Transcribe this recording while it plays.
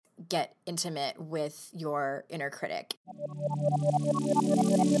get intimate with your inner critic.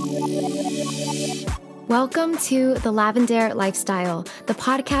 Welcome to The Lavender Lifestyle, the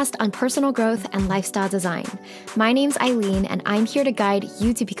podcast on personal growth and lifestyle design. My name's Eileen, and I'm here to guide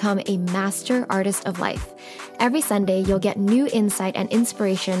you to become a master artist of life. Every Sunday, you'll get new insight and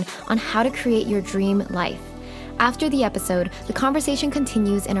inspiration on how to create your dream life. After the episode, the conversation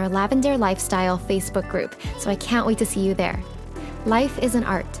continues in our Lavender Lifestyle Facebook group, so I can't wait to see you there. Life is an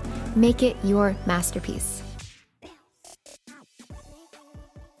art. Make it your masterpiece.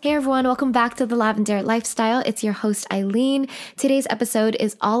 Hey everyone, welcome back to The Lavender Lifestyle. It's your host, Eileen. Today's episode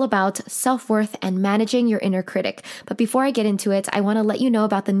is all about self-worth and managing your inner critic. But before I get into it, I want to let you know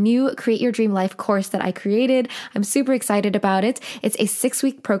about the new Create Your Dream Life course that I created. I'm super excited about it. It's a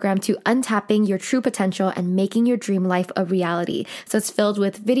 6-week program to untapping your true potential and making your dream life a reality. So it's filled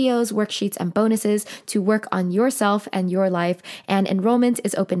with videos, worksheets, and bonuses to work on yourself and your life. And enrollment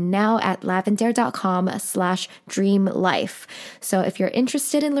is open now at lavender.com/dreamlife. So if you're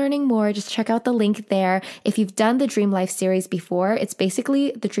interested in learning more, just check out the link there. If you've done the Dream Life series before, it's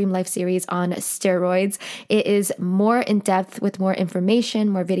basically the Dream Life series on steroids. It is more in depth with more information,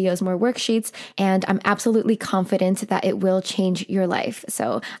 more videos, more worksheets, and I'm absolutely confident that it will change your life.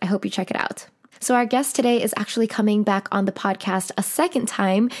 So I hope you check it out. So our guest today is actually coming back on the podcast a second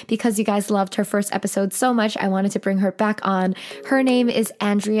time because you guys loved her first episode so much. I wanted to bring her back on. Her name is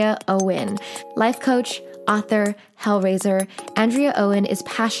Andrea Owen, life coach, author, hellraiser. Andrea Owen is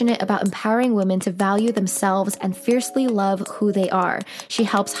passionate about empowering women to value themselves and fiercely love who they are. She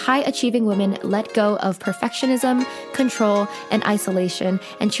helps high-achieving women let go of perfectionism, control, and isolation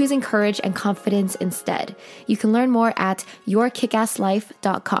and choosing courage and confidence instead. You can learn more at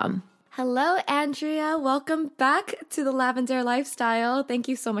yourkickasslife.com. Hello, Andrea. Welcome back to The Lavender Lifestyle. Thank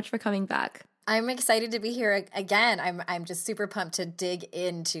you so much for coming back. I'm excited to be here again. I'm just super pumped to dig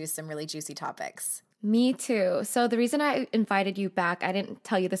into some really juicy topics. Me too. So the reason I invited you back, I didn't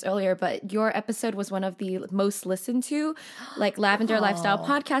tell you this earlier, but your episode was one of the most listened to, like Lavender Lifestyle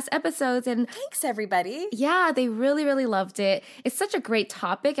podcast episodes. And thanks, everybody. Yeah, they really, really loved it. It's such a great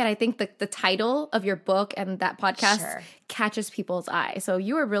topic. And I think the title of your book and that podcast catches people's eye. So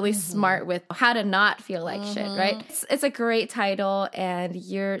you were really smart with how to not feel like shit, right? It's a great title and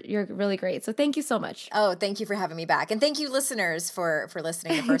you're really great. So thank you so much. Oh, thank you for having me back. And thank you listeners for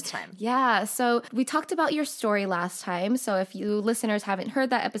listening the first time. Yeah. So we talked about your story last time. So if you listeners haven't heard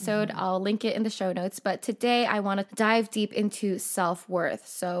that episode, I'll link it in the show notes. But today I want to dive deep into self-worth.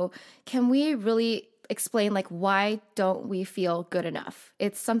 So can we really explain, like, why don't we feel good enough?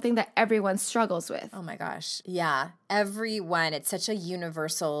 It's something that everyone struggles with. Oh my gosh. Yeah. Everyone. It's such a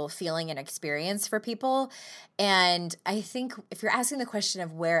universal feeling and experience for people. And I think if you're asking the question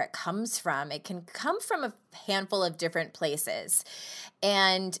of where it comes from, it can come from a handful of different places.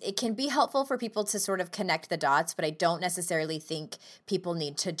 And it can be helpful for people to sort of connect the dots, but I don't necessarily think people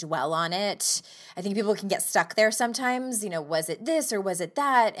need to dwell on it. I think people can get stuck there sometimes. You know, was it this or was it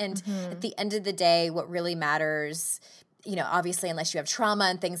that? And at the end of the day, what really matters, you know, obviously, unless you have trauma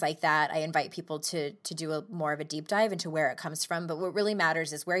and things like that, I invite people to do more of a deep dive into where it comes from. But what really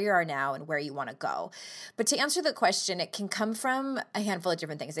matters is where you are now and where you want to go. But to answer the question, it can come from a handful of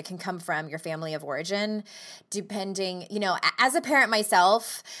different things. It can come from your family of origin, depending, you know, as a parent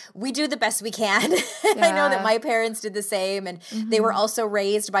myself, we do the best we can. And I know that my parents did the same, and they were also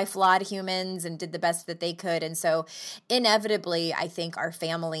raised by flawed humans and did the best that they could. And so inevitably, I think our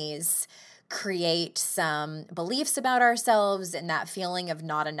families create some beliefs about ourselves and that feeling of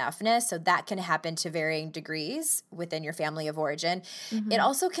not enoughness. So that can happen to varying degrees within your family of origin. It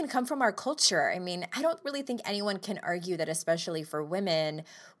also can come from our culture. I mean, I don't really think anyone can argue that, especially for women,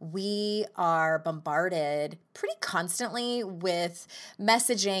 we are bombarded pretty constantly with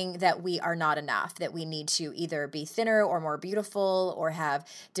messaging that we are not enough, that we need to either be thinner or more beautiful or have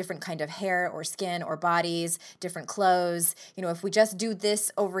different kind of hair or skin or bodies, different clothes. You know, if we just do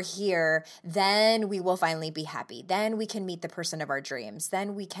this over here, then we will finally be happy. Then we can meet the person of our dreams.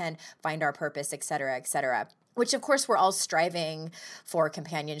 Then we can find our purpose, et cetera, et cetera. Which, of course, we're all striving for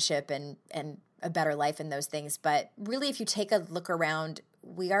companionship and a better life in those things. But really, if you take a look around,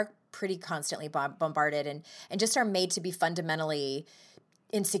 we are pretty constantly bombarded and just are made to be fundamentally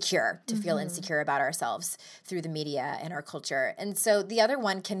insecure, to feel insecure about ourselves through the media and our culture. And so the other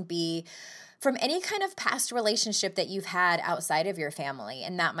one can be from any kind of past relationship that you've had outside of your family.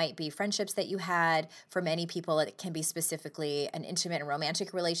 And that might be friendships that you had. For many people, it can be specifically an intimate and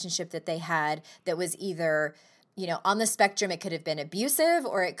romantic relationship that they had that was either, you know, on the spectrum. It could have been abusive,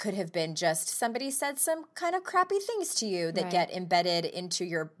 or it could have been just somebody said some kind of crappy things to you that get embedded into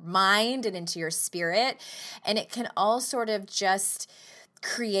your mind and into your spirit. And it can all sort of just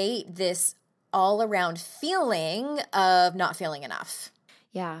create this all around feeling of not feeling enough.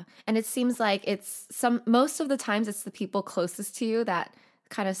 Yeah. And it seems like most of the times it's the people closest to you that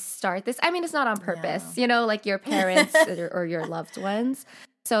kind of start this. I mean, it's not on purpose, like your parents or your loved ones.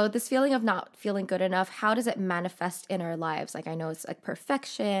 So this feeling of not feeling good enough, how does it manifest in our lives? Like, I know it's like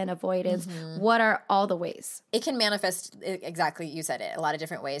perfection, avoidance. What are all the ways? It can manifest, exactly, you said it, a lot of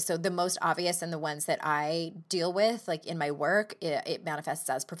different ways. So the most obvious and the ones that I deal with, like in my work, it manifests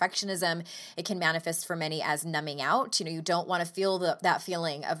as perfectionism. It can manifest for many as numbing out. You don't want to feel that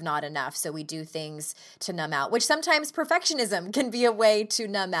feeling of not enough. So we do things to numb out, which sometimes perfectionism can be a way to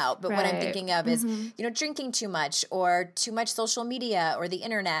numb out. But what I'm thinking of is, drinking too much or too much social media or the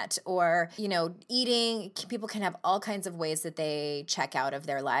internet or, eating. People can have all kinds of ways that they check out of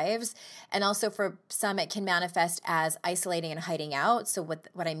their lives. And also for some, it can manifest as isolating and hiding out. So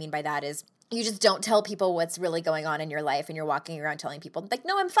what I mean by that is you just don't tell people what's really going on in your life, and you're walking around telling people like,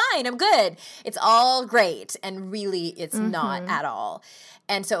 no, I'm fine, I'm good, it's all great. And really it's not at all.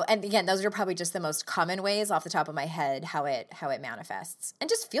 And so, and again, those are probably just the most common ways off the top of my head how it manifests, and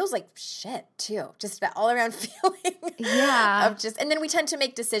just feels like shit too, just that all around feeling of just, and then we tend to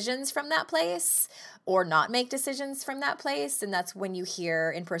make decisions from that place or not make decisions from that place. And that's when you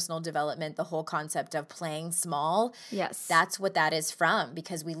hear in personal development the whole concept of playing small. Yes. That's what that is from,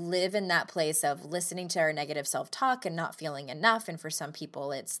 because we live in that place of listening to our negative self-talk and not feeling enough. And for some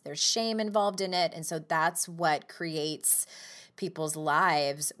people, there's shame involved in it. And so that's what creates people's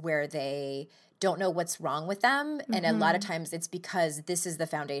lives where they don't know what's wrong with them. And a lot of times it's because this is the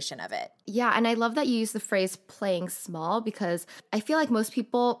foundation of it. Yeah. And I love that you use the phrase playing small, because I feel like most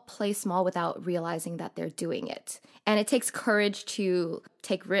people play small without realizing that they're doing it. And it takes courage to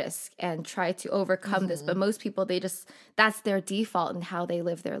take risk and try to overcome this. But most people, that's their default in how they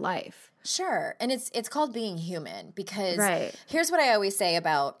live their life. Sure. And it's called being human, because here's what I always say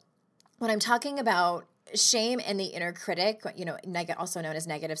about when I'm talking about shame and the inner critic, also known as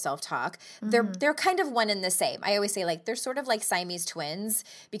negative self-talk, they're kind of one and the same. I always say like they're sort of like Siamese twins,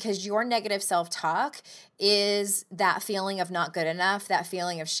 because your negative self-talk is that feeling of not good enough, that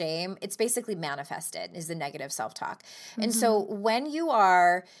feeling of shame. It's basically manifested is the negative self-talk. And so when you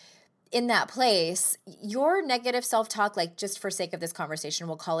are in that place, your negative self-talk, like just for sake of this conversation,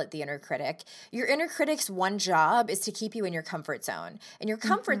 we'll call it the inner critic. Your inner critic's one job is to keep you in your comfort zone. And your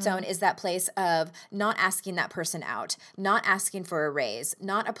comfort zone is that place of not asking that person out, not asking for a raise,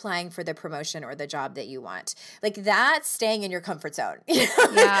 not applying for the promotion or the job that you want. Like that's staying in your comfort zone.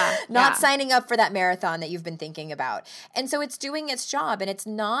 Not signing up for that marathon that you've been thinking about. And so it's doing its job. And it's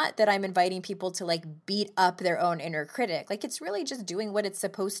not that I'm inviting people to like beat up their own inner critic. Like it's really just doing what it's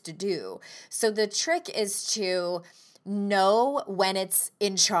supposed to do. So the trick is to know when it's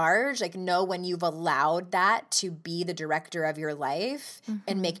in charge, like know when you've allowed that to be the director of your life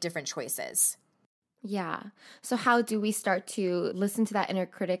and make different choices. Yeah. So how do we start to listen to that inner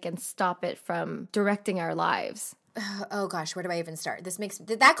critic and stop it from directing our lives? Oh gosh, where do I even start?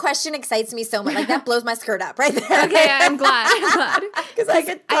 That question excites me so much. Like that blows my skirt up right there. Okay, I'm glad. Because I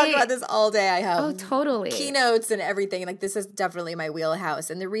could talk about this all day. I have totally keynotes and everything. Like this is definitely my wheelhouse.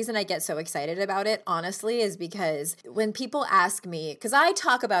 And the reason I get so excited about it, honestly, is because when people ask me, because I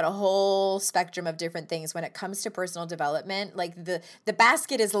talk about a whole spectrum of different things when it comes to personal development, like the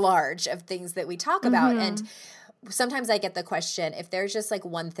basket is large of things that we talk about. And sometimes I get the question, if there's just like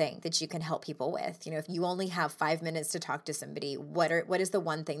one thing that you can help people with, if you only have 5 minutes to talk to somebody, what is the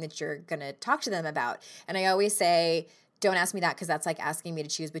one thing that you're going to talk to them about? And I always say, don't ask me that, because that's like asking me to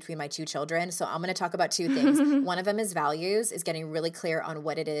choose between my 2 children. So I'm going to talk about 2 things. One of them is values, is getting really clear on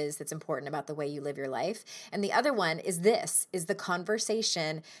what it is that's important about the way you live your life. And the other one is the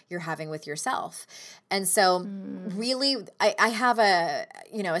conversation you're having with yourself. And so really, I have a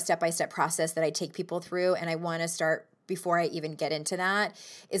step-by-step process that I take people through, and I want to start before I even get into that,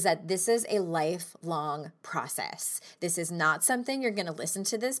 is that this is a lifelong process. This is not something you're going to listen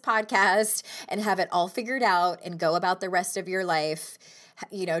to this podcast and have it all figured out and go about the rest of your life.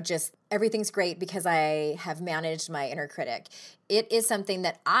 Just everything's great because I have managed my inner critic. It is something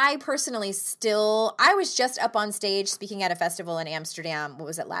that I personally I was just up on stage speaking at a festival in Amsterdam. What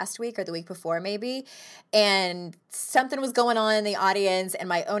was it, last week or the week before maybe? And something was going on in the audience, and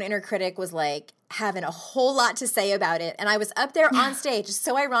my own inner critic was like having a whole lot to say about it. And I was up there on stage, it's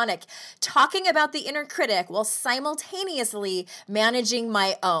so ironic, talking about the inner critic while simultaneously managing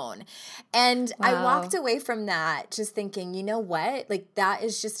my own. And I walked away from that just thinking, you know what? Like that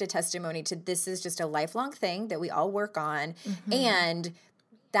is just a testimony to this is just a lifelong thing that we all work on. And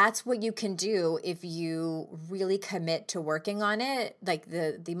that's what you can do if you really commit to working on it. Like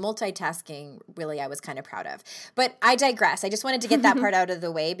the multitasking, really, I was kind of proud of. But I digress. I just wanted to get that part out of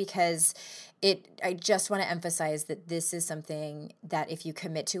the way because I just want to emphasize that this is something that if you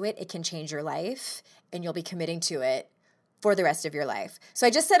commit to it, it can change your life, and you'll be committing to it for the rest of your life. So I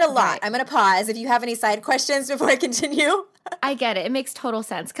just said a lot. Right. I'm going to pause if you have any side questions before I continue. I get it. It makes total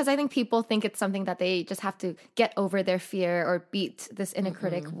sense because I think people think it's something that they just have to get over their fear or beat this inner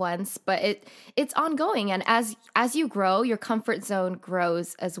critic once, but it's ongoing. And as you grow, your comfort zone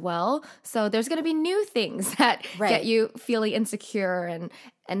grows as well. So there's going to be new things that get you feeling insecure and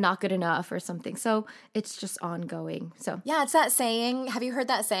not good enough or something. So it's just ongoing. So yeah, it's that saying. Have you heard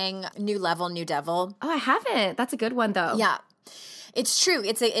that saying, new level, new devil? Oh, I haven't. That's a good one though. Yeah. It's true.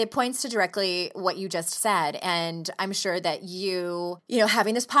 It points to directly what you just said. And I'm sure that you know,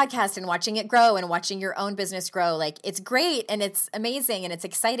 having this podcast and watching it grow and watching your own business grow, like it's great and it's amazing and it's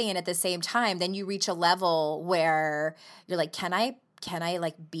exciting. And at the same time, then you reach a level where you're like, can I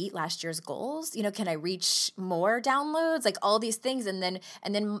like beat last year's goals? You know, can I reach more downloads? Like all these things. And then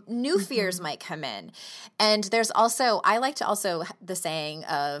new fears might come in. And there's also, I like to also the saying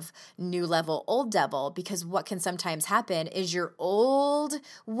of new level, old devil, because what can sometimes happen is your old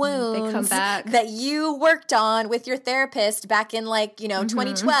wounds they come back. that you worked on with your therapist back in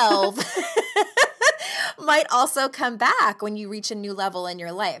 2012 might also come back when you reach a new level in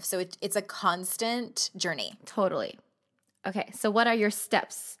your life. So it's a constant journey. Totally. Okay, so what are your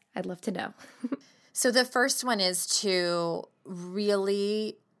steps? I'd love to know. So the first one is to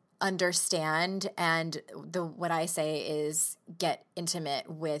really understand, and what I say is get intimate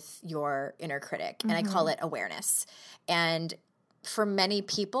with your inner critic, and I call it awareness. And for many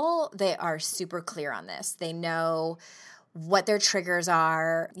people, they are super clear on this. They know what their triggers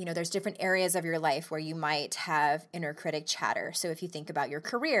are. You know, there's different areas of your life where you might have inner critic chatter. So if you think about your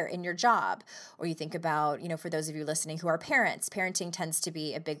career in your job, or you think about, you know, for those of you listening who are parents, parenting tends to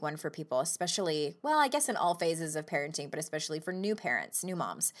be a big one for people, especially, well, I guess in all phases of parenting, but especially for new parents, new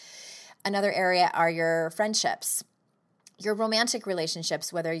moms. Another area are your friendships, your romantic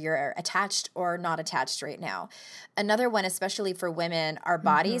relationships, whether you're attached or not attached right now. Another one, especially for women, our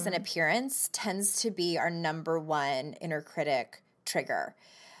bodies and appearance tends to be our number one inner critic trigger.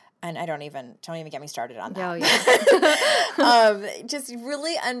 And don't even get me started on that. Oh, yeah. Just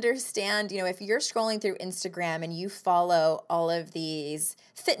really understand, you know, if you're scrolling through Instagram and you follow all of these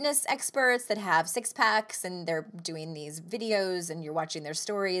fitness experts that have six packs and they're doing these videos and you're watching their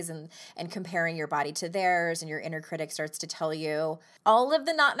stories and comparing your body to theirs, and your inner critic starts to tell you all of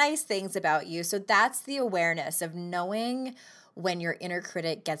the not nice things about you. So that's the awareness of knowing when your inner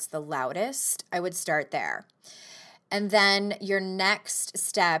critic gets the loudest. I would start there. And then your next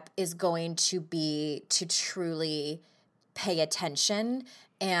step is going to be to truly pay attention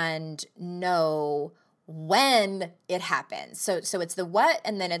and know when it happens. So it's the what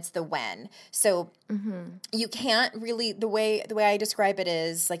and then it's the when. So you can't really, the way I describe it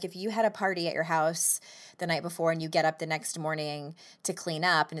is like if you had a party at your house the night before and you get up the next morning to clean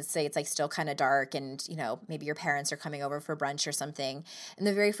up and it's like still kind of dark and, you know, maybe your parents are coming over for brunch or something. And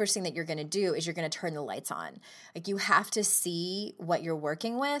the very first thing that you're going to do is you're going to turn the lights on. Like you have to see what you're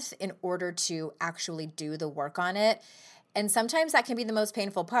working with in order to actually do the work on it. And sometimes that can be the most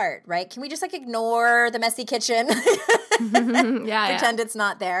painful part, right? Can we just like ignore the messy kitchen? Pretend it's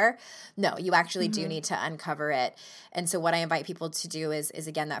not there? No, you actually do need to uncover it. And so what I invite people to do is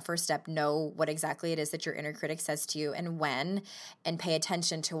again, that first step, know what exactly it is that your inner critic says to you and when, and pay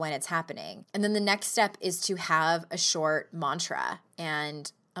attention to when it's happening. And then the next step is to have a short mantra. And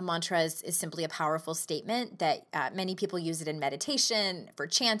a mantra is simply a powerful statement that many people use it in meditation, for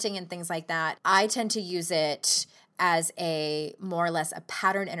chanting and things like that. I tend to use it as a more or less a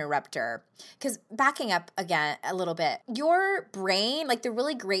pattern interrupter. Because backing up again a little bit, your brain, like the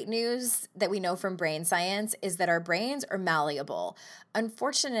really great news that we know from brain science is that our brains are malleable.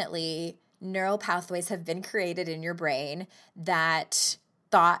 Unfortunately, neural pathways have been created in your brain that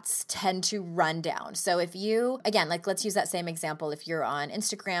thoughts tend to run down. So if you, again, like let's use that same example. If you're on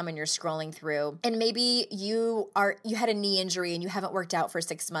Instagram and you're scrolling through and maybe you had a knee injury and you haven't worked out for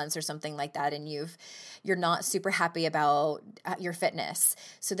 6 months or something like that, and you're not super happy about your fitness.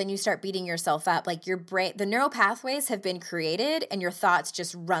 So then you start beating yourself up. Like your brain, the neural pathways have been created and your thoughts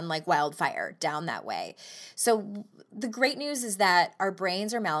just run like wildfire down that way. So the great news is that our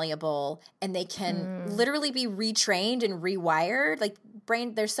brains are malleable and they can literally be retrained and rewired. Like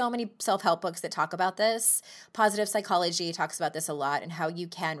there's so many self-help books that talk about this. Positive psychology talks about this a lot, and how you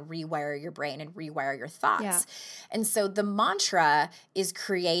can rewire your brain and rewire your thoughts. Yeah. And so the mantra is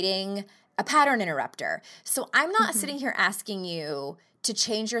creating a pattern interrupter. So I'm not sitting here asking you to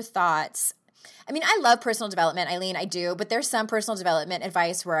change your thoughts. I mean, I love personal development, Eileen, I do, but there's some personal development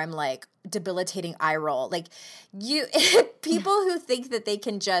advice where I'm like debilitating eye roll. Like people who think that they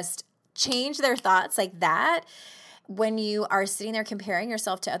can just change their thoughts like that, when you are sitting there comparing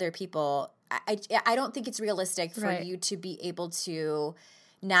yourself to other people, I don't think it's realistic for you to be able to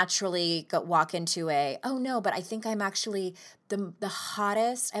naturally walk into oh no, but I think I'm actually the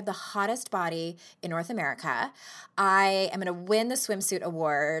hottest. I have the hottest body in North America. I am going to win the swimsuit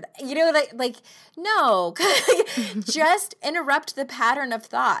award. You know, like no, just interrupt the pattern of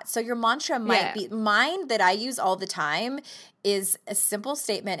thought. So your mantra might be mine that I use all the time is a simple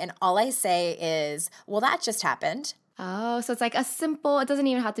statement. And all I say is, well, that just happened. Oh, so it's like a simple, it doesn't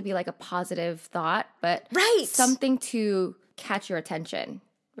even have to be like a positive thought, but something to catch your attention.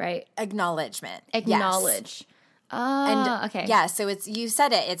 Right? Acknowledgement. Acknowledge. Yes. Okay. Yeah, so you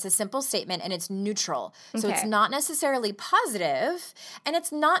said it. It's a simple statement and it's neutral. So it's not necessarily positive and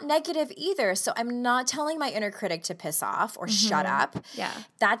it's not negative either. So I'm not telling my inner critic to piss off or shut up. Yeah.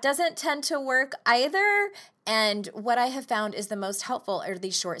 That doesn't tend to work either. And what I have found is the most helpful are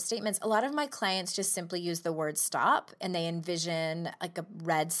these short statements. A lot of my clients just simply use the word stop and they envision like a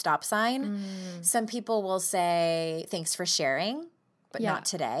red stop sign. Some people will say, thanks for sharing. But not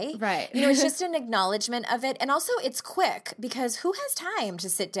today. Right. You know, it's just an acknowledgement of it. And also it's quick because who has time to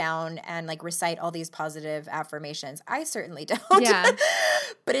sit down and like recite all these positive affirmations? I certainly don't. Yeah.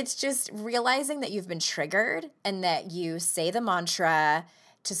 But it's just realizing that you've been triggered and that you say the mantra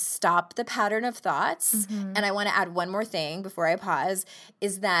to stop the pattern of thoughts. And I want to add one more thing before I pause,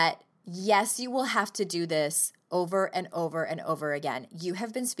 is that yes, you will have to do this over and over and over again. You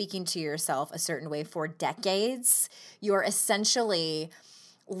have been speaking to yourself a certain way for decades. You're essentially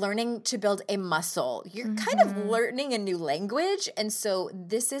learning to build a muscle. You're kind of learning a new language. And so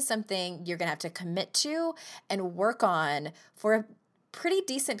this is something you're going to have to commit to and work on for a pretty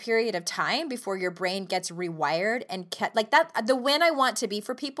decent period of time before your brain gets rewired and like that. The win I want to be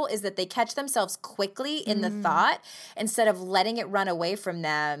for people is that they catch themselves quickly in the thought instead of letting it run away from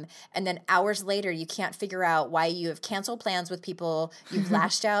them. And then hours later, you can't figure out why you have canceled plans with people. You've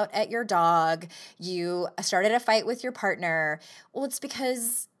lashed out at your dog. You started a fight with your partner. Well, it's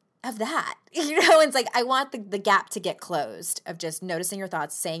because of that. You know, it's like I want the gap to get closed of just noticing your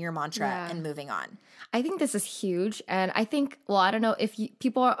thoughts, saying your mantra and moving on. I think this is huge. And I think, well, I don't know if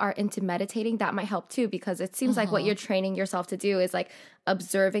people are into meditating, that might help too, because it seems like what you're training yourself to do is like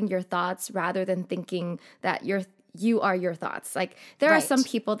observing your thoughts rather than thinking that you are your thoughts. Like there are some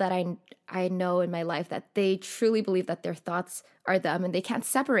people that I know in my life that they truly believe that their thoughts are them and they can't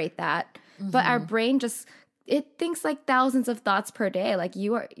separate that. But our brain it thinks like thousands of thoughts per day. Like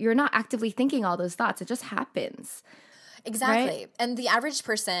you're not actively thinking all those thoughts. It just happens. Exactly. Right? And the average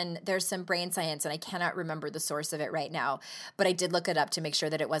person, there's some brain science, and I cannot remember the source of it right now, but I did look it up to make sure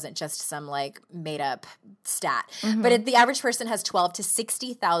that it wasn't just some like made up stat. But the average person has 12 to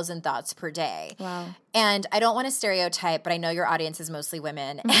 60,000 thoughts per day. Wow. And I don't want to stereotype, but I know your audience is mostly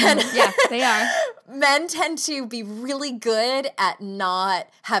women. And yeah, they are. Men tend to be really good at not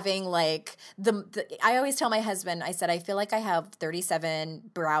having like I always tell my husband, I said, I feel like I have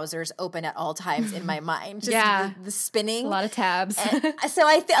 37 browsers open at all times in my mind. Just the spinning. A lot of tabs. So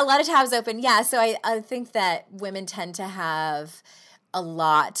a lot of tabs open. Yeah. So I think that women tend to have a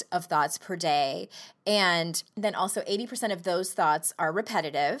lot of thoughts per day. And then also 80% of those thoughts are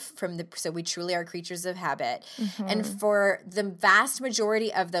repetitive so we truly are creatures of habit. And for the vast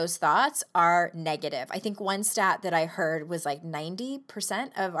majority of those thoughts are negative. I think one stat that I heard was like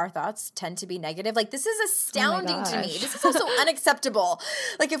 90% of our thoughts tend to be negative. Like this is astounding to me. This is also unacceptable.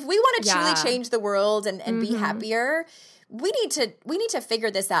 Like if we want to truly change the world and be happier, we need to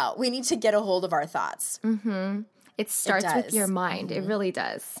figure this out. We need to get a hold of our thoughts. It starts with your mind. It really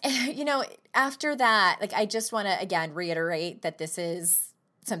does. You know, after that, like I just want to, again, reiterate that this is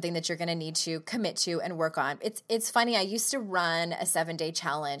something that you're going to need to commit to and work on. It's funny. I used to run a 7-day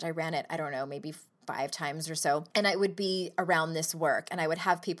challenge. I ran it, I don't know, maybe 5 times or so. And I would be around this work and I would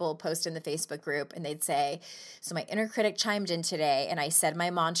have people post in the Facebook group and they'd say, so my inner critic chimed in today and I said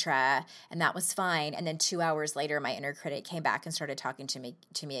my mantra and that was fine. And then 2 hours later, my inner critic came back and started talking to me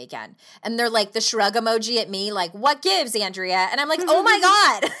again. And they're like the shrug emoji at me, like, what gives, Andrea? And I'm like, oh my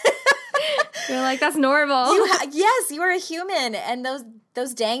God. You're like, that's normal. Yes, you are a human. And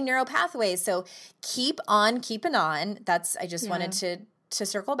those dang neural pathways. So keep on keeping on. I just wanted to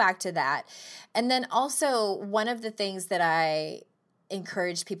circle back to that. And then also one of the things that I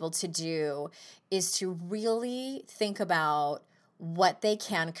encourage people to do is to really think about what they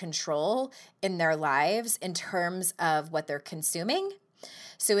can control in their lives in terms of what they're consuming.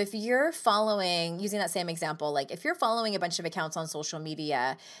 So if you're following, using that same example, like if you're following a bunch of accounts on social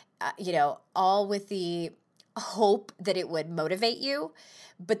media, all with the hope that it would motivate you,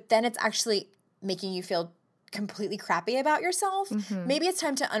 but then it's actually making you feel completely crappy about yourself, maybe it's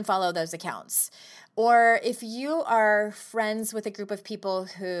time to unfollow those accounts. Or if you are friends with a group of people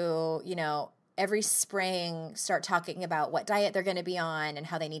who, every spring start talking about what diet they're going to be on and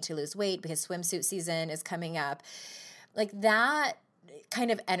how they need to lose weight because swimsuit season is coming up, like that kind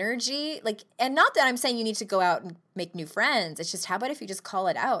of energy, and not that I'm saying you need to go out and make new friends. It's just, how about if you just call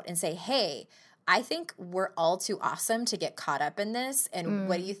it out and say, hey, I think we're all too awesome to get caught up in this. And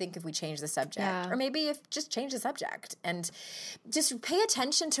what do you think if we change the subject? Yeah. Or maybe if just change the subject and just pay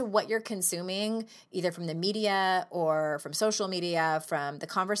attention to what you're consuming, either from the media or from social media, from the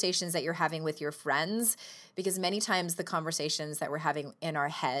conversations that you're having with your friends, because many times the conversations that we're having in our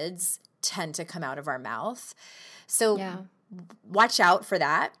heads tend to come out of our mouth. So watch out for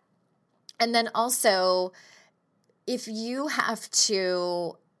that. And then also, if you have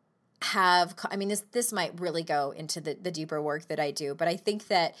to this might really go into the deeper work that I do, but I think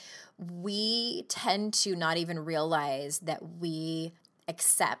that we tend to not even realize that we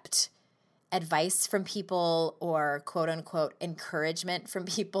accept advice from people or quote unquote encouragement from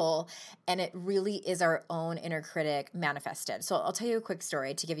people, and it really is our own inner critic manifested. So I'll tell you a quick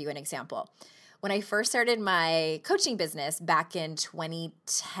story to give you an example. When I first started my coaching business back in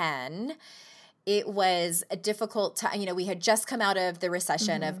 2010, it was a difficult time. We had just come out of the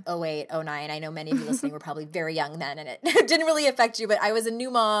recession of 08, 09. I know many of you listening were probably very young then, and it didn't really affect you, but I was a new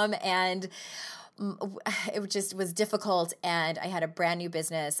mom, and it just was difficult. And I had a brand new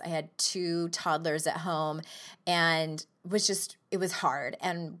business. I had 2 toddlers at home, and it was hard.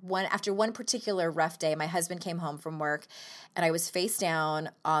 And after one particular rough day, my husband came home from work, and I was face down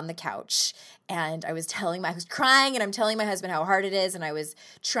on the couch, and I was crying, and I'm telling my husband how hard it is. And I was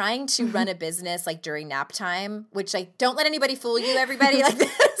trying to run a business during nap time, which don't let anybody fool you, everybody.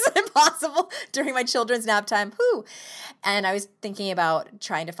 That's impossible during my children's nap time. Whew. And I was thinking about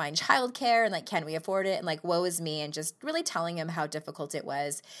trying to find childcare and can we afford it? And woe is me, and just really telling him how difficult it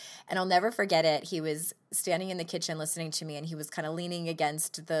was. And I'll never forget it. He was standing in the kitchen listening to me, and he was kind of leaning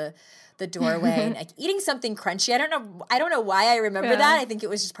against the doorway and eating something crunchy. I don't know why I remember that. I think it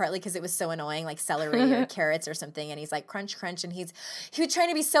was just partly because it was so annoying, like celery or carrots or something. And he's like, crunch, crunch. And he was trying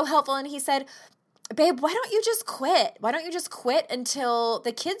to be so helpful. And he said, babe, why don't you just quit? Why don't you just quit until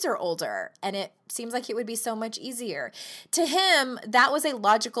the kids are older? And it seems like it would be so much easier. To him, that was a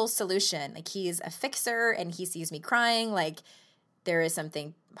logical solution. He's a fixer, and he sees me crying. There is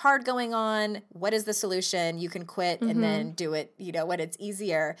something hard going on. What is the solution? You can quit and then do it, when it's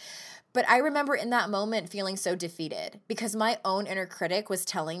easier. But I remember in that moment feeling so defeated because my own inner critic was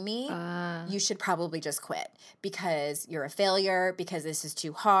telling me, you should probably just quit because you're a failure, because this is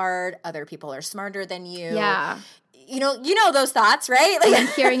too hard. Other people are smarter than you. Yeah. You know those thoughts, right? And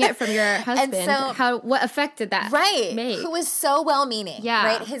hearing it from your husband, what effect did that make? Who was so well-meaning, yeah.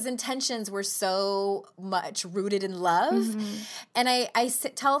 right? His intentions were so much rooted in love. And I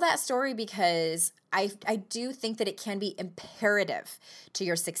tell that story because I do think that it can be imperative to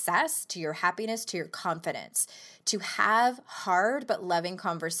your success, to your happiness, to your confidence, to have hard but loving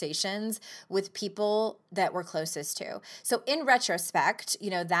conversations with people that we're closest to. So in retrospect,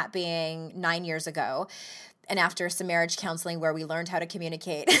 that being 9 years ago, and after some marriage counseling where we learned how to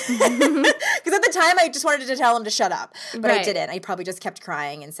communicate. Because at the time, I just wanted to tell him to shut up. But I didn't. I probably just kept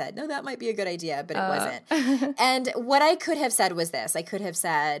crying and said, no, that might be a good idea. But it wasn't. And what I could have said was this. I could have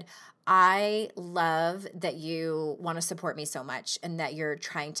said, I love that you want to support me so much and that you're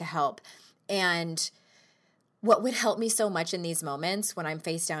trying to help. And what would help me so much in these moments when I'm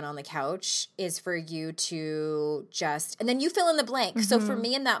face down on the couch is for you to just, and then you fill in the blank. So for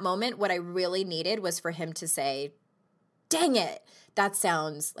me in that moment, what I really needed was for him to say, dang it, that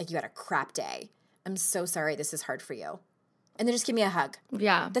sounds like you had a crap day. I'm so sorry this is hard for you. And then just give me a hug.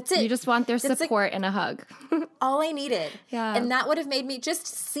 Yeah. That's it. You just want their support and a hug. All I needed. Yeah. And that would have made me just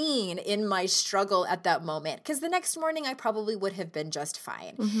seen in my struggle at that moment. Because the next morning I probably would have been just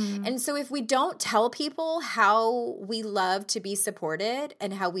fine. And so if we don't tell people how we love to be supported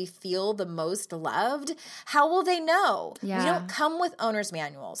and how we feel the most loved, how will they know? Yeah. We don't come with owner's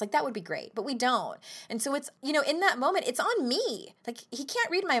manuals. That would be great, but we don't. And so it's, in that moment, it's on me. He can't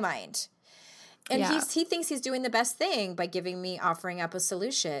read my mind. And he thinks he's doing the best thing by offering up a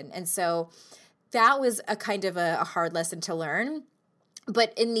solution. And so that was a kind of a hard lesson to learn.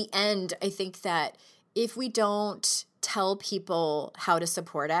 But in the end, I think that if we don't tell people how to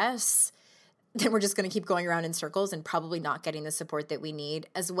support us, then we're just going to keep going around in circles and probably not getting the support that we need,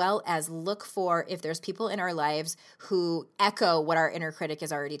 as well as look for if there's people in our lives who echo what our inner critic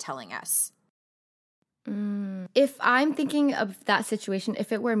is already telling us. If I'm thinking of that situation,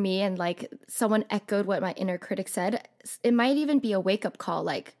 if it were me and like someone echoed what my inner critic said, it might even be a wake-up call,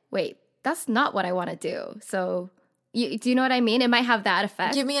 like, wait, that's not what I want to do. So do you know what I mean? It might have that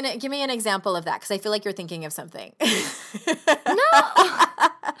effect. Give me an example of that, because I feel like you're thinking of something. No.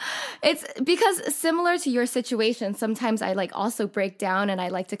 It's because similar to your situation, sometimes I like also break down and I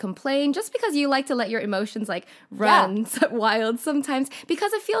like to complain, just because you like to let your emotions like run wild sometimes,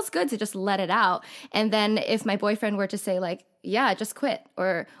 because it feels good to just let it out. And then if my boyfriend were to say like, yeah, just quit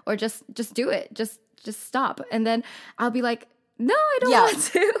or just do it, just stop. And then I'll be like, no, I don't want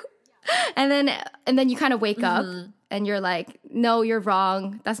to. And then you kind of wake up and you're like, no, you're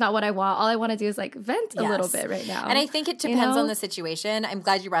wrong. That's not what I want. All I want to do is like vent a little bit right now. And I think it depends on the situation. I'm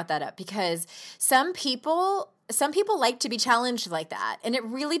glad you brought that up, because some people like to be challenged like that. And it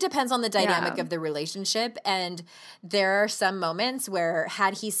really depends on the dynamic of the relationship. And there are some moments where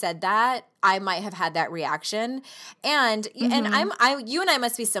had he said that, I might have had that reaction. And you and I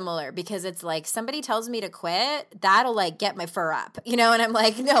must be similar, because it's like somebody tells me to quit, that'll like get my fur up, and I'm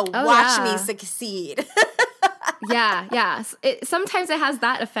like, no, watch me succeed. Yeah. Sometimes it has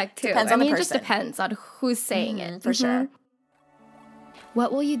that effect too. Depends on the person. It just depends on who's saying it. For sure.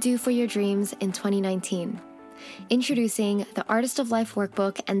 What will you do for your dreams in 2019? Introducing the Artist of Life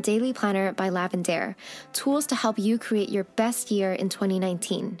Workbook and Daily Planner by Lavender, tools to help you create your best year in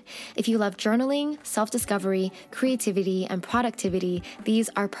 2019. If you love journaling, self-discovery, creativity, and productivity, these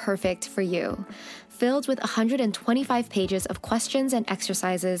are perfect for you. Filled with 125 pages of questions and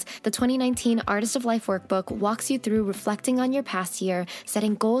exercises, the 2019 Artist of Life Workbook walks you through reflecting on your past year,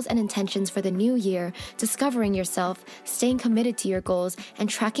 setting goals and intentions for the new year, discovering yourself, staying committed to your goals,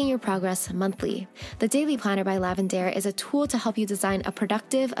 and tracking your progress monthly. The Daily Planner by Lavender is a tool to help you design a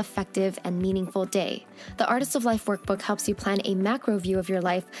productive, effective, and meaningful day. The Artist of Life Workbook helps you plan a macro view of your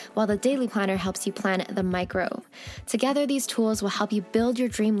life, while the Daily Planner helps you plan the micro. Together, these tools will help you build your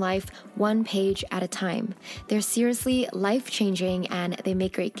dream life one page at a time. They're seriously life-changing, and they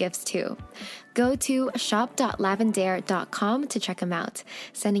make great gifts too. Go to shop.lavender.com to check them out.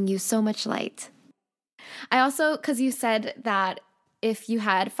 Sending you so much light. I also, because you said that if you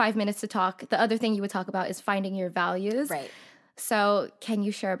had 5 minutes to talk, the other thing you would talk about is finding your values. Right. So can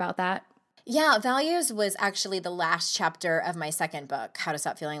you share about that? Yeah, values was actually the last chapter of my second book, How to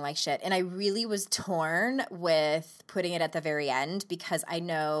Stop Feeling Like Shit. And I really was torn with putting it at the very end, because I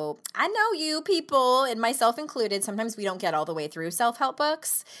know you people, and myself included, sometimes we don't get all the way through self-help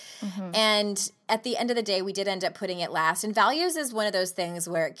books. And at the end of the day, we did end up putting it last. And values is one of those things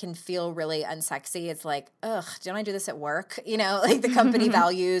where it can feel really unsexy. It's like, ugh, don't I do this at work? Like the company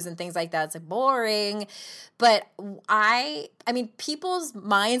values and things like that. It's like boring. But I mean, people's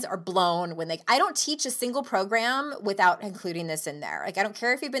minds are blown when I don't teach a single program without including this in there. Like, I don't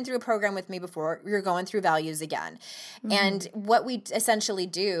care if you've been through a program with me before, you're going through values again. And what we essentially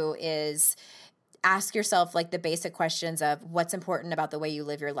do is ask yourself like the basic questions of what's important about the way you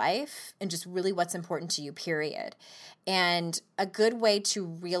live your life, and just really what's important to you, period. And a good way to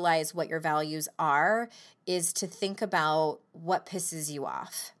realize what your values are is to think about what pisses you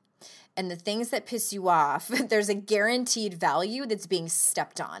off. And the things that piss you off, there's a guaranteed value that's being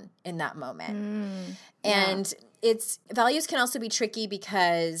stepped on in that moment. And values can also be tricky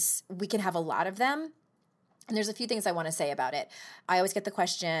because we can have a lot of them. And there's a few things I want to say about it. I always get the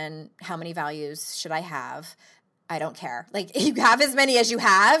question, how many values should I have? I don't care. Like, you have as many as you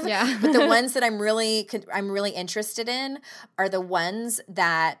have. Yeah. But the ones that I'm really interested in are the ones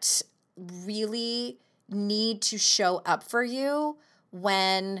that really need to show up for you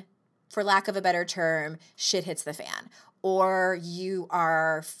when, for lack of a better term, shit hits the fan, or you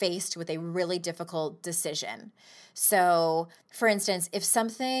are faced with a really difficult decision. So, for instance, if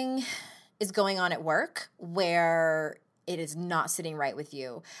something is going on at work where it is not sitting right with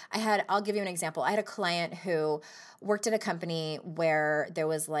you. I'll give you an example. I had a client who worked at a company where there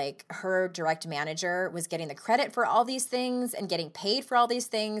was like her direct manager was getting the credit for all these things and getting paid for all these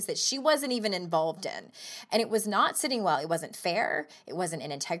things that she wasn't even involved in. And it was not sitting well. It wasn't fair. It wasn't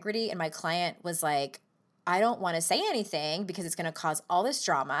in integrity. And my client was like, I don't want to say anything because it's going to cause all this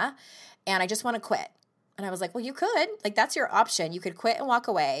drama, and I just want to quit. And I was like, well, you could. Like, that's your option. You could quit and walk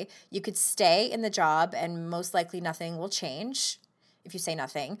away. You could stay in the job, and most likely nothing will change if you say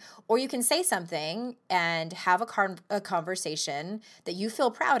nothing. Or you can say something and have a conversation that you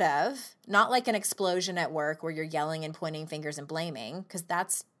feel proud of, not like an explosion at work where you're yelling and pointing fingers and blaming, because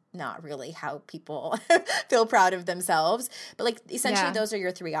that's not really how people feel proud of themselves. But like essentially those are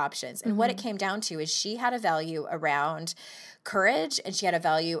your three options. And what it came down to is she had a value around courage and she had a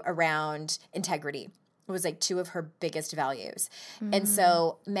value around integrity. It was like two of her biggest values. And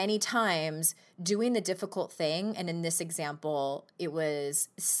so many times doing the difficult thing, and in this example, it was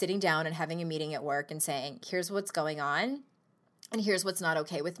sitting down and having a meeting at work and saying, here's what's going on, and here's what's not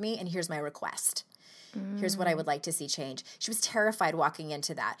okay with me, and here's my request. Here's what I would like to see change. She was terrified walking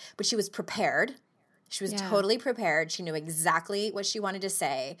into that, but she was prepared. She was totally prepared. She knew exactly what she wanted to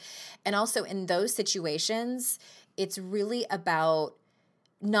say. And also in those situations, it's really about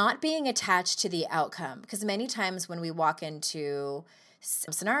not being attached to the outcome, because many times when we walk into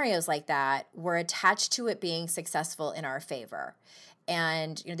some scenarios like that, we're attached to it being successful in our favor.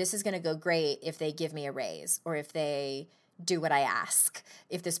 And, this is going to go great if they give me a raise or if they do what I ask,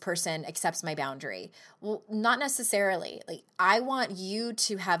 if this person accepts my boundary. Well, not necessarily. Like, I want you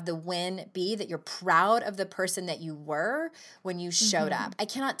to have the win be that you're proud of the person that you were when you showed up. I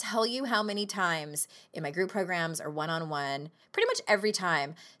cannot tell you how many times in my group programs or one-on-one, pretty much every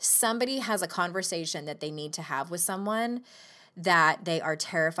time, somebody has a conversation that they need to have with someone that they are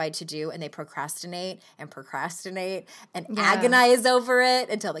terrified to do, and they procrastinate and agonize over it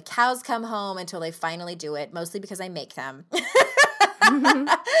until the cows come home, until they finally do it, mostly because I make them. And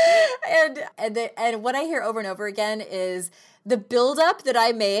what I hear over and over again is the buildup that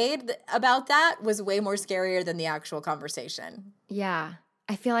I made about that was way more scarier than the actual conversation. Yeah.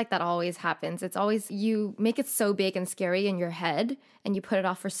 I feel like that always happens. It's always, you make it so big and scary in your head and you put it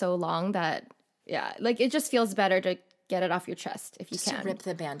off for so long that, like it just feels better to get it off your chest if you just can. To rip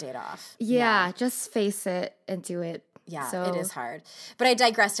the Band-Aid off. Yeah, just face it and do it. Yeah, it is hard. But I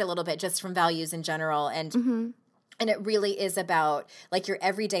digressed a little bit just from values in general. And and it really is about like your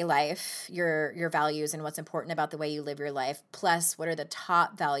everyday life, your values and what's important about the way you live your life, plus what are the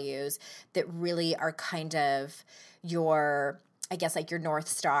top values that really are kind of your, I guess, like your North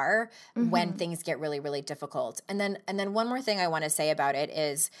Star when things get really, really difficult. And then one more thing I want to say about it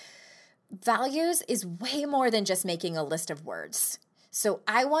is values is way more than just making a list of words. So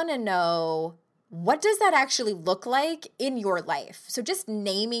I want to know, what does that actually look like in your life? So just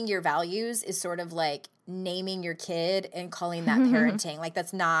naming your values is sort of like naming your kid and calling that parenting. Like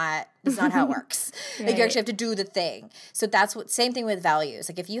that's not how it works. Right. Like you actually have to do the thing. So same thing with values.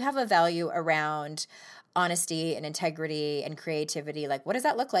 Like if you have a value around honesty and integrity and creativity, like what does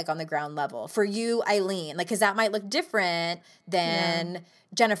that look like on the ground level for you, Eileen? Like, because that might look different than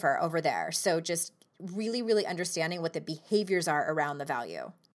Jennifer over there. So just really, really understanding what the behaviors are around the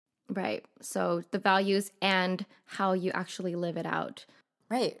value. Right. So the values and how you actually live it out.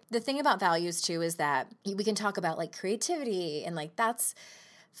 Right. The thing about values too is that we can talk about like creativity and like that's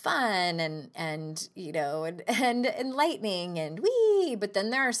fun and enlightening and but then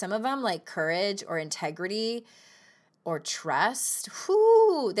there are some of them like courage or integrity or trust.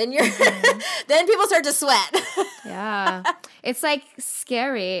 Whoo, then then people start to sweat. Yeah. It's like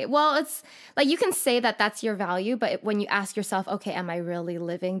scary. Well, it's like you can say that that's your value, but when you ask yourself, okay, am I really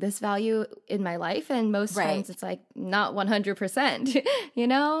living this value in my life? And most times it's like not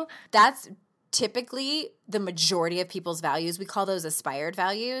 100%, That's typically the majority of people's values. We call those aspired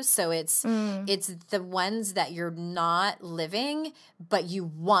values. So it's the ones that you're not living, but you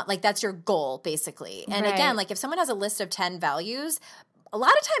want, like that's your goal basically. And again, like if someone has a list of 10 values, a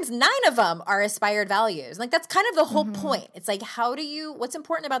lot of times 9 of them are aspired values. Like that's kind of the whole point. It's like, what's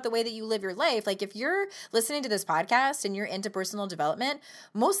important about the way that you live your life? Like if you're listening to this podcast and you're into personal development,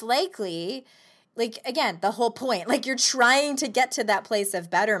 most likely, like again, the whole point, like you're trying to get to that place of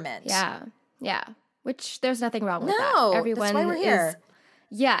betterment. Yeah. Yeah. Which there's nothing wrong with that. No, that's why we're here.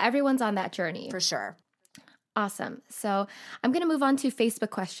 Everyone's on that journey. For sure. Awesome. So I'm going to move on to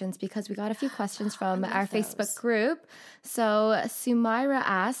Facebook questions because we got a few questions from our Facebook group. So Sumaira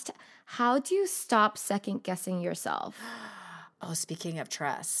asked, how do you stop second guessing yourself? Oh, speaking of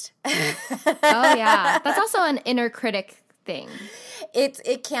trust. Oh, yeah. That's also an inner critic thing.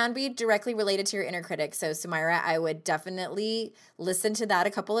 It can be directly related to your inner critic. So Sumaira, I would definitely listen to that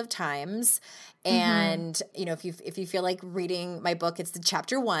a couple of times. And, if you feel like reading my book, it's the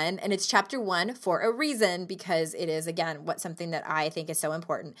chapter 1, and it's chapter 1 for a reason, because it is, again, something that I think is so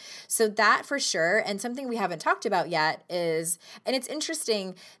important. So that for sure. And something we haven't talked about yet is, and it's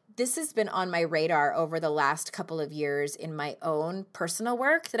interesting, this has been on my radar over the last couple of years in my own personal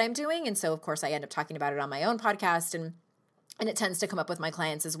work that I'm doing. And so of course I end up talking about it on my own podcast, and it tends to come up with my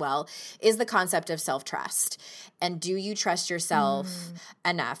clients as well, is the concept of self-trust. And do you trust yourself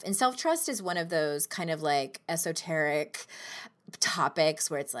enough? And self-trust is one of those kind of like esoteric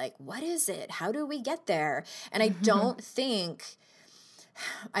topics where it's like, what is it? How do we get there? And I don't think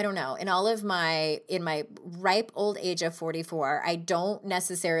I don't know, in my ripe old age of 44, I don't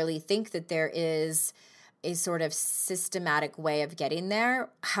necessarily think that there is a sort of systematic way of getting there.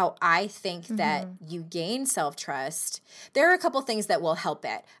 How I think that you gain self-trust, there are a couple things that will help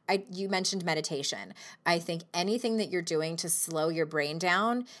it. You mentioned meditation. I think anything that you're doing to slow your brain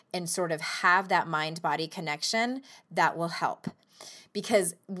down and sort of have that mind-body connection, that will help.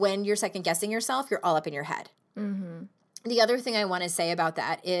 Because when you're second guessing yourself, you're all up in your head. The other thing I want to say about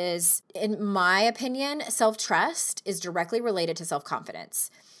that is, in my opinion, self-trust is directly related to self-confidence.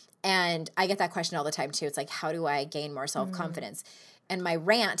 And I get that question all the time too. It's like, how do I gain more self-confidence? And my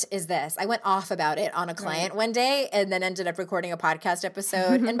rant is this. I went off about it on a client one day and then ended up recording a podcast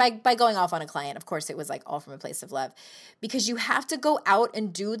episode. And by going off on a client, of course, it was like all from a place of love. Because you have to go out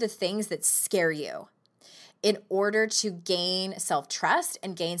and do the things that scare you in order to gain self-trust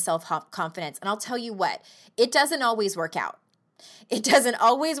and gain self-confidence. And I'll tell you what, it doesn't always work out. It doesn't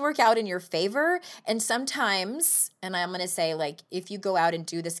always work out in your favor. And sometimes, and I'm going to say, like, if you go out and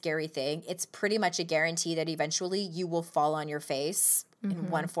do the scary thing, it's pretty much a guarantee that eventually you will fall on your face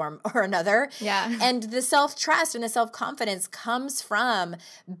in one form or another. Yeah. And the self-trust and the self-confidence comes from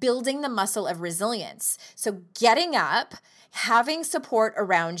building the muscle of resilience. So getting up, having support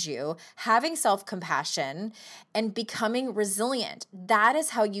around you, having self-compassion, and becoming resilient. That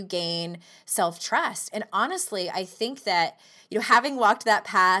is how you gain self-trust. And honestly, I think that, having walked that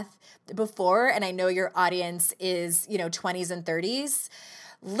path before, and I know your audience is, 20s and 30s,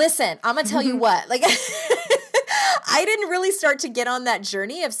 listen, I'm going to tell you what, like, I didn't really start to get on that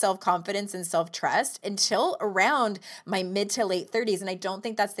journey of self-confidence and self-trust until around my mid to late 30s. And I don't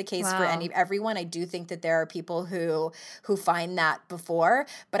think that's the case for everyone. I do think that there are people who find that before,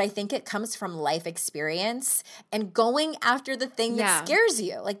 but I think it comes from life experience and going after the thing that scares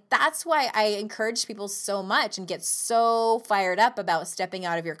you. Like, that's why I encourage people so much and get so fired up about stepping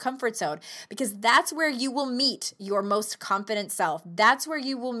out of your comfort zone, because that's where you will meet your most confident self. That's where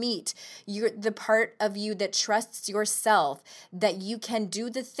you will meet the part of you that trusts yourself, that you can do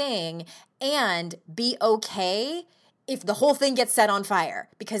the thing and be okay if the whole thing gets set on fire,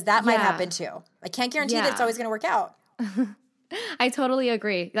 because that might happen too. I can't guarantee that it's always going to work out. I totally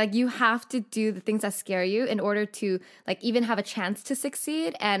agree. Like, you have to do the things that scare you in order to, like, even have a chance to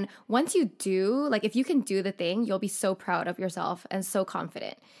succeed. And once you do, like, if you can do the thing, you'll be so proud of yourself and so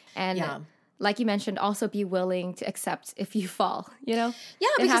confident. And like you mentioned, also be willing to accept if you fall, Yeah,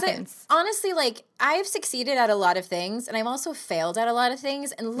 because honestly, like, I've succeeded at a lot of things and I've also failed at a lot of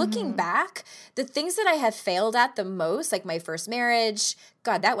things. And looking back, the things that I have failed at the most, like my first marriage,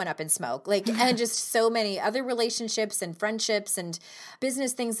 God, that went up in smoke. Like, and just so many other relationships and friendships and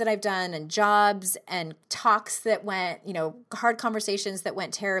business things that I've done and jobs and talks that went, hard conversations that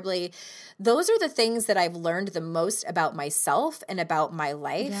went terribly. Those are the things that I've learned the most about myself and about my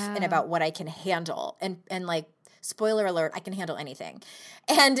life and about what I can handle. And like, spoiler alert, I can handle anything.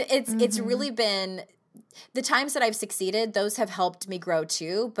 And it's really been the times that I've succeeded, those have helped me grow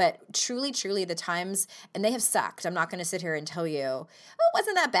too. But truly, truly the times, and they have sucked. I'm not going to sit here and tell you, oh, it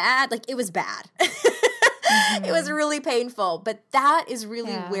wasn't that bad. Like, it was bad. It was really painful. But that is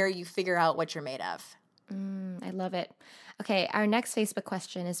really where you figure out what you're made of. I love it. Okay, our next Facebook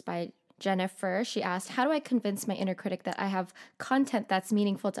question is by Jennifer. She asked, how do I convince my inner critic that I have content that's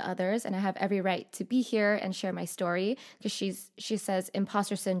meaningful to others and I have every right to be here and share my story? Because she says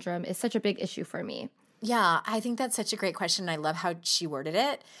imposter syndrome is such a big issue for me. Yeah, I think that's such a great question. I love how she worded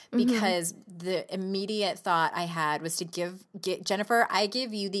it, because the immediate thought I had was to get Jennifer, I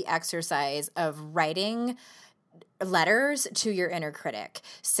give you the exercise of writing letters to your inner critic.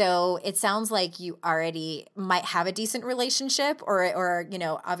 So it sounds like you already might have a decent relationship, or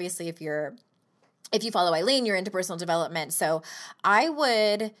obviously if you follow Eileen, you're into personal development. So I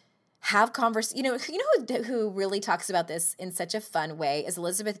would have who really talks about this in such a fun way is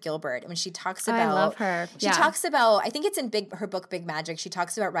Elizabeth Gilbert. When she talks about, I love her. She talks about, I think it's in her book, Big Magic. She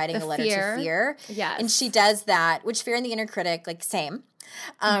talks about writing a letter to fear. Yes. And she does that, which fear and the inner critic, like, same.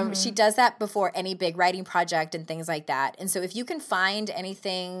 She does that before any big writing project and things like that. And so if you can find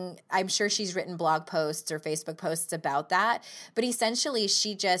anything, I'm sure she's written blog posts or Facebook posts about that. But essentially,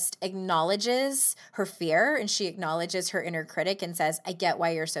 she just acknowledges her fear and she acknowledges her inner critic and says, I get why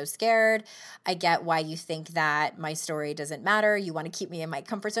you're so scared. I get why you think that my story doesn't matter. You want to keep me in my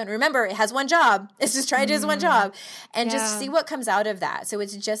comfort zone. Remember, it has one job. It's just trying to do this one job. And just see what comes out of that. So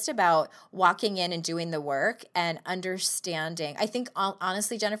it's just about walking in and doing the work and understanding. I think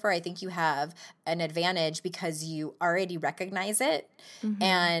honestly, Jennifer, I think you have an advantage because you already recognize it.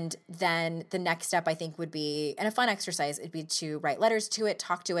 And then the next step, I think, would be, and a fun exercise, it'd be to write letters to it,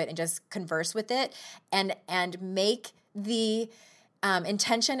 talk to it, and just converse with it and make the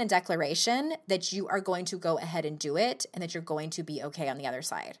intention and declaration that you are going to go ahead and do it and that you're going to be okay on the other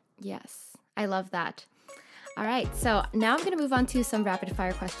side. Yes, I love that. All right, so now I'm going to move on to some rapid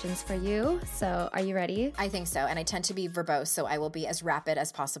fire questions for you. So are you ready? I think so. And I tend to be verbose, so I will be as rapid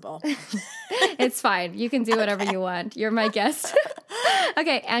as possible. It's fine. You can do whatever you want. You're my guest.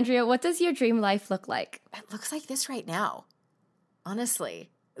 Okay, Andrea, what does your dream life look like? It looks like this right now, honestly.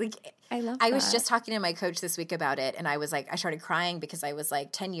 Like, I love I was that. just talking to my coach this week about it, and I was like, I started crying because I was like,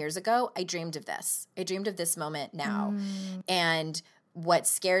 10 years ago, I dreamed of this. I dreamed of this moment now. And what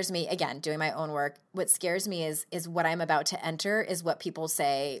scares me, again, doing my own work, what scares me is what I'm about to enter is what people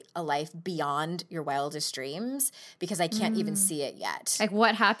say a life beyond your wildest dreams, because I can't even see it yet. Like,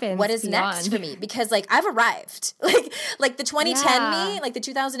 what happens? What is beyond? next for me? Because like I've arrived. Like the 2010 Yeah. me, like the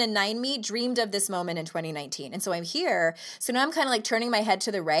 2009 me dreamed of this moment in 2019. And so I'm here. So now I'm kind of like turning my head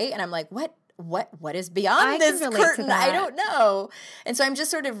to the right and I'm like, what is beyond I this can relate to curtain? that. I don't know. And so I'm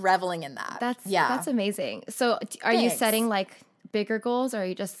just sort of reveling in that. That's amazing. So are you Thanks. setting like bigger goals, or are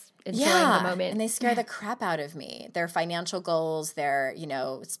you just enjoying the moment? And they scare the crap out of me. Their financial goals, their,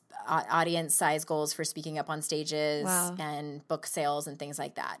 audience size goals for speaking up on stages Wow. and book sales and things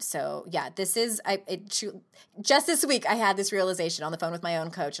like that. So yeah, this is, just this week I had this realization on the phone with my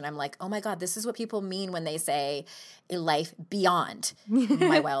own coach, and I'm like, oh my God, this is what people mean when they say a life beyond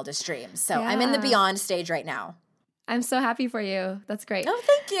my wildest dreams. So I'm in the Yeah. beyond stage right now. I'm so happy for you. That's great. Oh,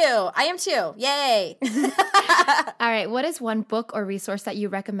 thank you. I am too. Yay. All right. What is one book or resource that you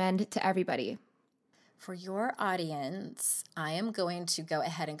recommend to everybody? For your audience, I am going to go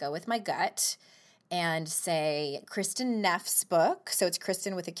ahead and go with my gut and say Kristen Neff's book. So it's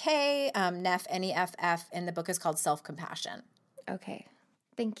Kristen with a K, Neff, Neff, and the book is called Self-Compassion. Okay.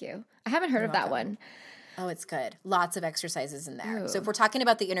 Thank you. I haven't heard of that one. Oh, it's good. Lots of exercises in there. Ooh. So if we're talking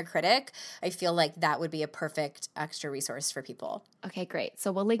about the inner critic, I feel like that would be a perfect extra resource for people. Okay, great.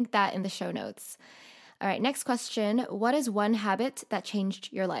 So we'll link that in the show notes. All right. Next question. What is one habit that changed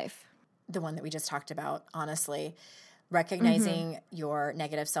your life? The one that we just talked about, honestly. Recognizing your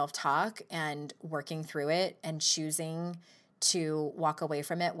negative self-talk and working through it and choosing to walk away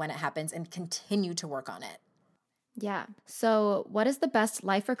from it when it happens and continue to work on it. Yeah. So what is the best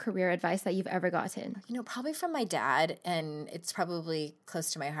life or career advice that you've ever gotten? Probably from my dad, and it's probably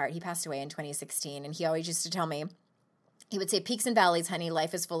close to my heart. He passed away in 2016, and he always used to tell me, he would say, peaks and valleys, honey,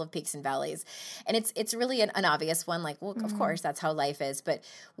 life is full of peaks and valleys. And it's really an obvious one, like, well, of course, that's how life is. But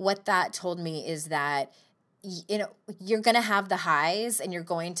what that told me is that, you're going to have the highs and you're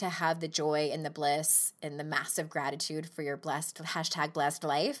going to have the joy and the bliss and the massive gratitude for your blessed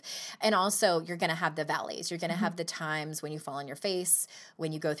life. And also you're going to have the valleys. You're going to have the times when you fall on your face,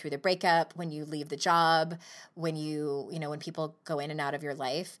 when you go through the breakup, when you leave the job, when when people go in and out of your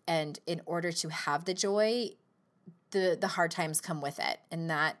life. And in order to have the joy, the hard times come with it, and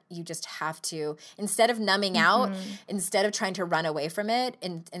that you just have to, instead of numbing out, instead of trying to run away from it,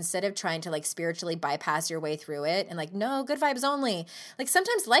 and instead of trying to like spiritually bypass your way through it and like, no, good vibes only. Like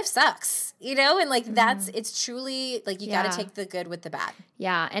sometimes life sucks, and like it's truly like you got to take the good with the bad.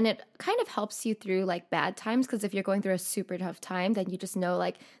 Yeah. And it kind of helps you through like bad times, because if you're going through a super tough time, then you just know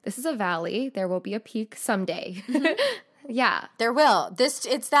like this is a valley. There will be a peak someday. Yeah. There will.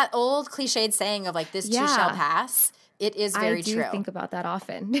 It's that old cliched saying of like, this too shall pass. It is very true. I do think about that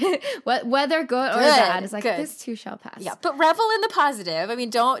often. Whether good or bad, it's like, this too shall pass. Yeah, but revel in the positive. I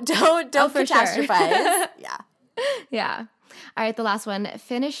mean, don't catastrophize. Sure. Yeah. Yeah. All right, the last one.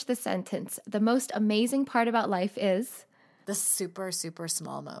 Finish the sentence. The most amazing part about life is? The super, super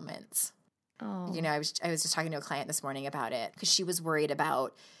small moments. Oh. I was just talking to a client this morning about it, because she was worried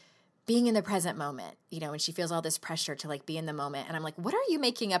about being in the present moment, and she feels all this pressure to like be in the moment. And I'm like, what are you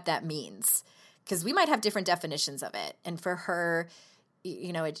making up that means? Because we might have different definitions of it. And for her,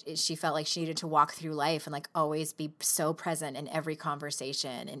 she felt like she needed to walk through life and like always be so present in every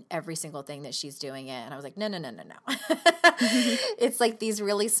conversation and every single thing that she's doing it. And I was like, no. It's like these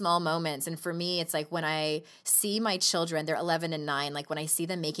really small moments. And for me, it's like when I see my children, they're 11 and 9, like when I see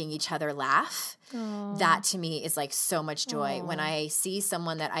them making each other laugh, that to me is like so much joy. When I see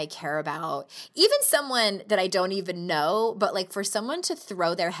someone that I care about, even someone that I don't even know, but like for someone to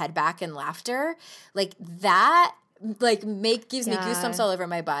throw their head back in laughter, like that like gives me goosebumps all over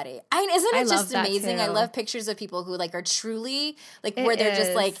my body. Isn't it just amazing? I love pictures of people who like are truly like where they're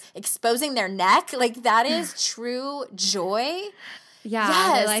just like exposing their neck. Like that is true joy. Yeah.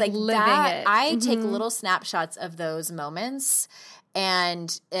 Yes, like living that. it. I take little snapshots of those moments,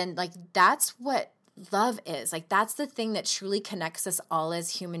 and like that's what love is. Like that's the thing that truly connects us all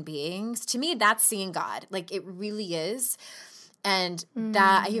as human beings. To me, that's seeing God. Like it really is. And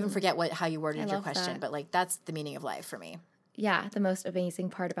that I even forget how you worded your question, but like that's the meaning of life for me. Yeah, the most amazing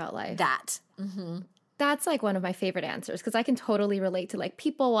part about life. That. Mm-hmm. That's like one of my favorite answers because I can totally relate to like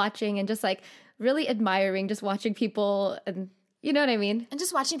people watching and just like really admiring just watching people, and you know what I mean? And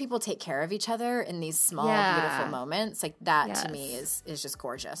just watching people take care of each other in these small, beautiful moments, like that to me is just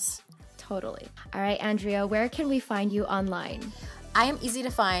gorgeous. Totally. All right, Andrea, where can we find you online? I am easy to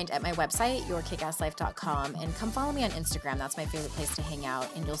find at my website, yourkickasslife.com, and come follow me on Instagram. That's my favorite place to hang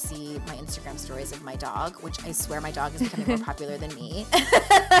out, and you'll see my Instagram stories of my dog, which I swear my dog is becoming more popular than me.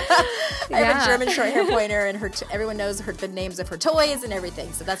 I have a German short hair pointer, and everyone knows the names of her toys and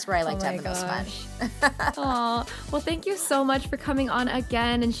everything, so that's where I like to have the most fun. Aw, well, thank you so much for coming on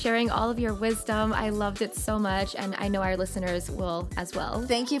again and sharing all of your wisdom. I loved it so much, and I know our listeners will as well.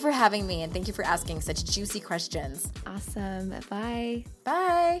 Thank you for having me, and thank you for asking such juicy questions. Awesome. Bye.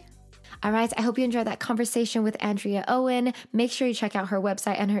 Bye. All right. I hope you enjoyed that conversation with Andrea Owen. Make sure you check out her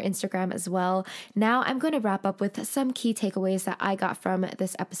website and her Instagram as well. Now I'm going to wrap up with some key takeaways that I got from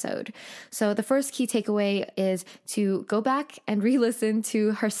this episode. So the first key takeaway is to go back and re-listen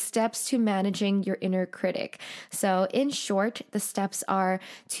to her steps to managing your inner critic. So in short, the steps are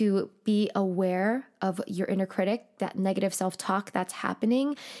to be aware of your inner critic, that negative self-talk that's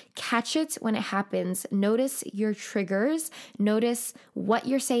happening. Catch it when it happens. Notice your triggers. Notice what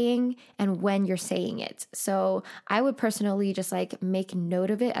you're saying and when you're saying it. So I would personally just like make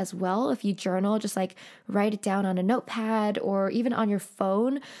note of it as well. If you journal, just like write it down on a notepad or even on your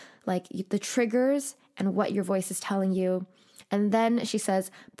phone, like the triggers and what your voice is telling you. And then she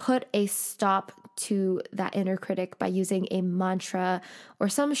says, put a stop to that inner critic by using a mantra or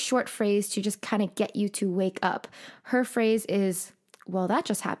some short phrase to just kind of get you to wake up. Her phrase is, well, that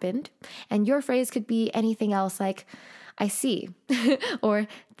just happened. And your phrase could be anything else like, I see, or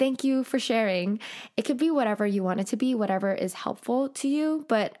thank you for sharing. It could be whatever you want it to be, whatever is helpful to you,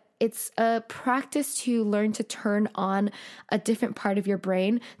 but it's a practice to learn to turn on a different part of your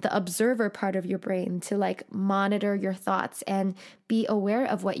brain, the observer part of your brain, to like monitor your thoughts and be aware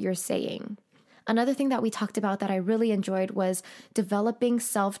of what you're saying. Another thing that we talked about that I really enjoyed was developing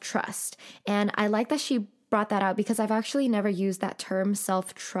self-trust. And I like that she brought that out because I've actually never used that term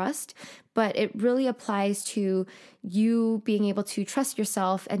self-trust, but it really applies to you being able to trust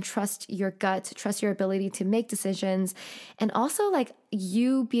yourself and trust your gut, trust your ability to make decisions, and also like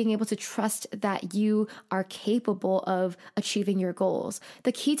you being able to trust that you are capable of achieving your goals.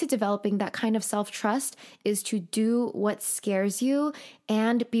 The key to developing that kind of self-trust is to do what scares you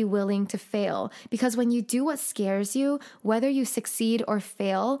and be willing to fail. Because when you do what scares you, whether you succeed or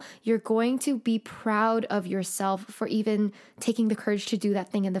fail, you're going to be proud of yourself for even taking the courage to do that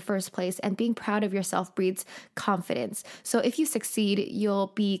thing in the first place. And being proud of yourself breeds confidence. So if you succeed, you'll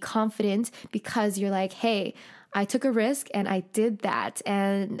be confident because you're like, hey, I took a risk and I did that.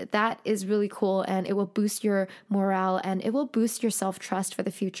 And that is really cool. And it will boost your morale and it will boost your self-trust for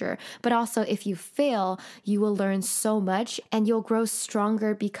the future. But also if you fail, you will learn so much and you'll grow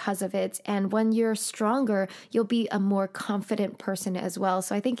stronger because of it. And when you're stronger, you'll be a more confident person as well.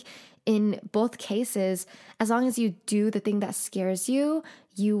 So I think in both cases, as long as you do the thing that scares you,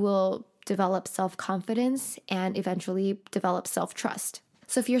 you will develop self-confidence and eventually develop self-trust.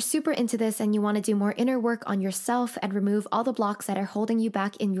 So if you're super into this and you want to do more inner work on yourself and remove all the blocks that are holding you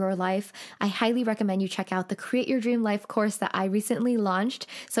back in your life, I highly recommend you check out the Create Your Dream Life course that I recently launched.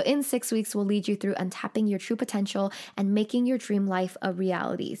 So in 6 weeks, we'll lead you through untapping your true potential and making your dream life a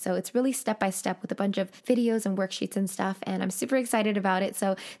reality. So it's really step-by-step with a bunch of videos and worksheets and stuff, and I'm super excited about it.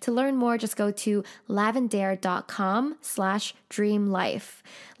 So to learn more, just go to lavendare.com/dreamlife.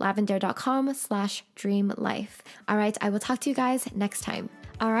 lavendare.com/dreamlife. All right, I will talk to you guys next time.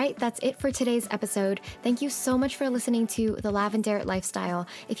 All right, that's it for today's episode. Thank you so much for listening to The Lavendare Lifestyle.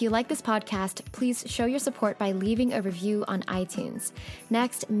 If you like this podcast, please show your support by leaving a review on iTunes.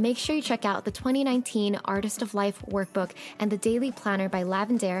 Next, make sure you check out the 2019 Artist of Life workbook and the daily planner by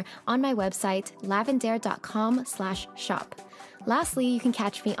Lavendare on my website, lavendare.com/shop. Lastly, you can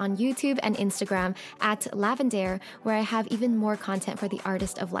catch me on YouTube and Instagram at Lavendare, where I have even more content for the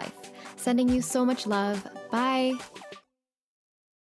Artist of Life. Sending you so much love. Bye.